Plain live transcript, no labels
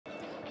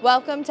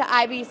Welcome to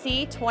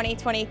IBC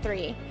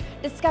 2023.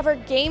 Discover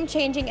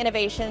game-changing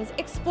innovations,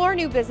 explore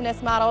new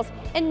business models,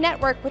 and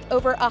network with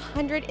over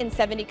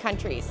 170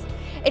 countries.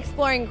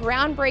 Exploring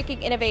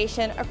groundbreaking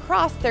innovation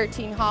across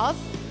 13 halls,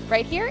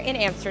 right here in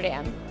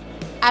Amsterdam.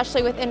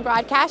 Ashley with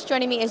InBroadcast.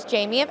 Joining me is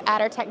Jamie of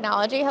Adder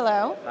Technology.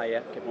 Hello.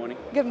 Hiya, good morning.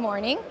 Good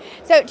morning.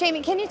 So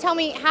Jamie, can you tell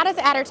me, how does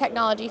Adder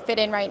Technology fit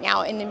in right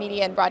now in the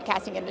media and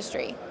broadcasting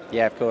industry?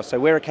 Yeah, of course. So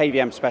we're a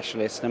KVM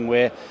specialist, and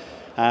we're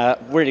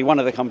really one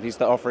of the companies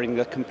that are offering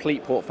a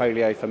complete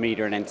portfolio for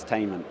media and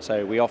entertainment.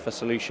 So we offer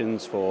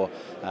solutions for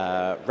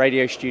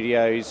radio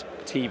studios,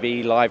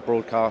 TV, live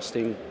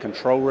broadcasting,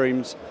 control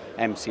rooms,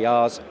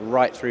 MCRs,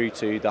 right through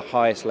to the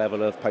highest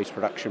level of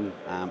post-production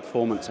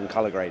performance and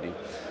color grading.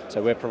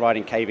 So we're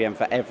providing KVM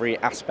for every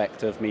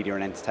aspect of media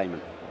and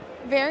entertainment.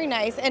 Very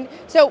nice. And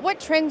so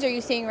what trends are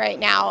you seeing right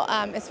now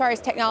as far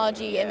as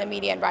technology in the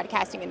media and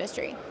broadcasting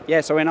industry?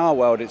 Yeah, so in our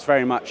world, it's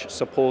very much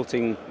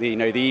supporting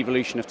the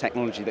evolution of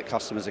technology that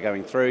customers are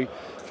going through.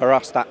 For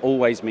us, that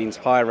always means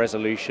higher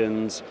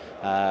resolutions,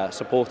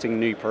 supporting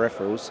new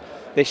peripherals.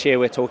 This year,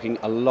 we're talking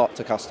a lot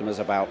to customers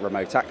about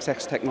remote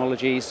access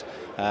technologies,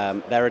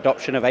 their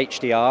adoption of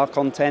HDR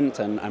content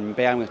and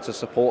being able to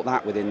support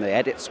that within the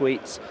edit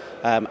suites,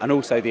 and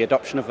also the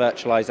adoption of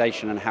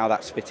virtualization and how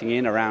that's fitting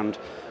in around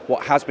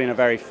what has been a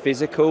very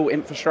physical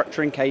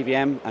infrastructure in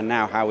KVM, and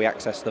now how we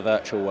access the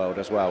virtual world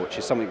as well, which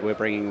is something we're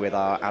bringing with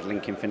our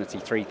ADDERLink Infinity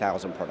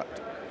 3000 product.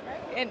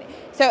 And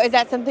so is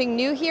that something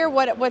new here?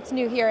 What's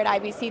new here at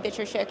IBC that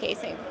you're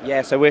showcasing?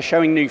 Yeah, so we're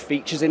showing new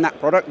features in that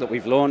product that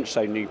we've launched,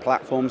 so new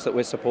platforms that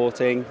we're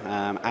supporting,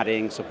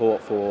 adding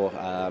support for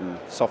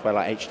software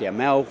like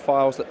HTML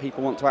files that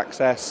people want to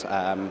access,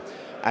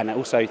 and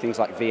also things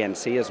like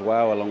VNC as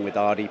well, along with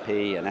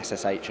RDP and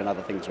SSH and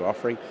other things we're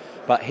offering.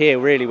 But here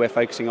really we're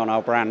focusing on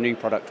our brand new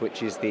product,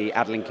 which is the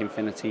ADDERLink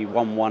Infinity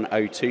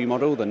 1102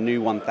 model, the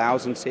new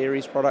 1000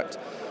 series product,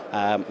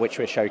 which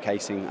we're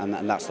showcasing,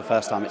 and that's the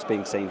first time it's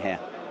being seen here.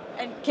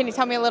 And can you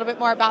tell me a little bit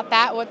more about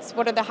that?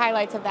 What are the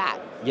highlights of that?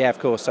 Yeah, of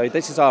course. So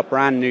this is our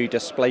brand new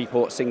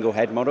DisplayPort single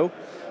head model.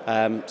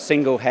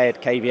 Single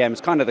head KVM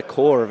is kind of the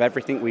core of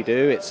everything we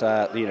do. It's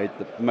the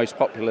most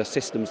popular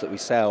systems that we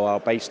sell are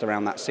based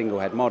around that single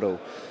head model,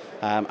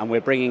 and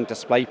we're bringing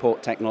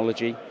DisplayPort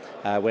technology.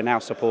 We're now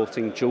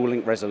supporting dual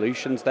link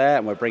resolutions there,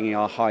 and we're bringing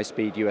our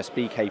high-speed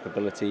USB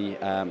capability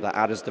that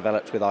Adder's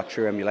developed with our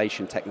true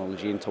emulation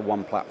technology into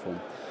one platform.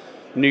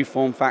 New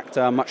form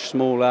factor, much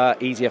smaller,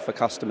 easier for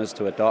customers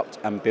to adopt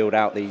and build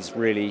out these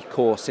really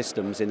core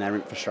systems in their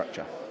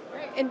infrastructure.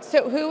 And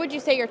so who would you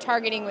say you're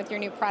targeting with your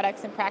new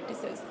products and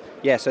practices?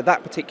 Yeah, so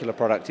that particular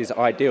product is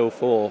ideal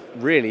for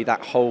really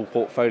that whole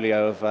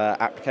portfolio of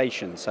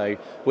applications. So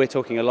we're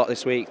talking a lot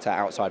this week to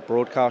outside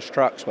broadcast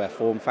trucks where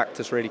form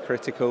factor is really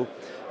critical.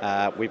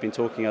 We've been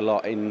talking a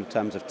lot in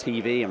terms of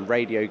TV and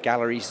radio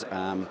galleries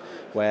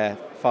where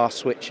fast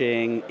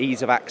switching,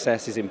 ease of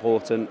access is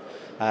important.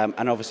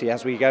 And obviously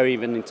as we go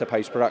even into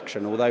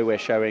post-production, although we're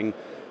showing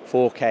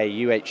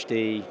 4K,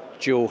 UHD,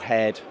 dual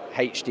head,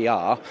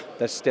 HDR,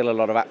 there's still a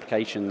lot of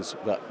applications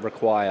that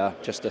require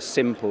just a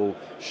simple,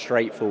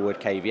 straightforward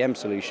KVM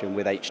solution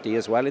with HD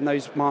as well in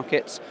those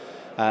markets.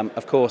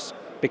 Of course,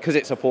 because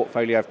it's a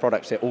portfolio of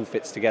products, it all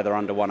fits together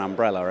under one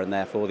umbrella, and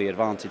therefore the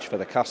advantage for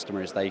the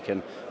customer is they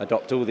can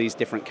adopt all these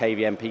different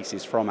KVM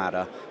pieces from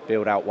Adder,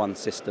 build out one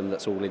system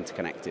that's all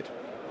interconnected.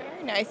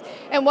 Nice.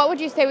 And what would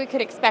you say we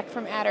could expect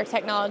from Adder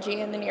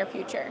Technology in the near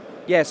future?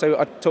 Yeah, so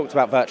I talked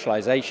about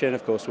virtualization.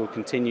 Of course, we'll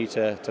continue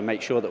to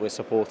make sure that we're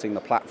supporting the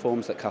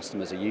platforms that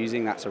customers are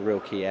using. That's a real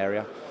key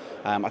area.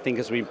 I think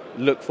as we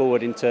look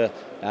forward into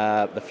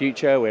the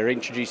future, we're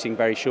introducing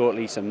very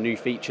shortly some new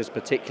features,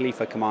 particularly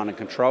for command and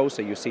control,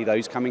 so you'll see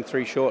those coming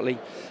through shortly,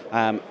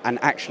 and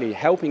actually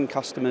helping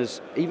customers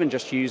even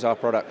just use our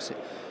products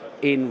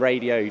in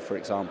radio, for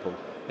example.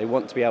 They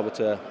want to be able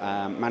to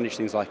manage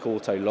things like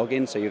auto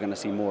login, so you're going to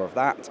see more of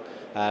that.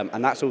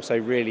 And that's also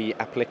really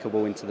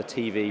applicable into the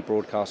TV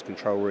broadcast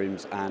control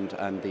rooms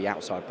and the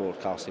outside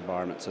broadcast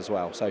environments as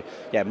well. So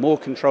yeah, more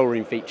control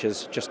room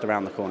features just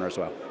around the corner as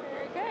well.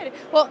 Very good.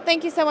 Well,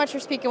 thank you so much for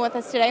speaking with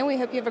us today, and we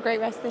hope you have a great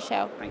rest of the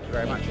show. Thank you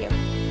very much. Thank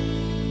you.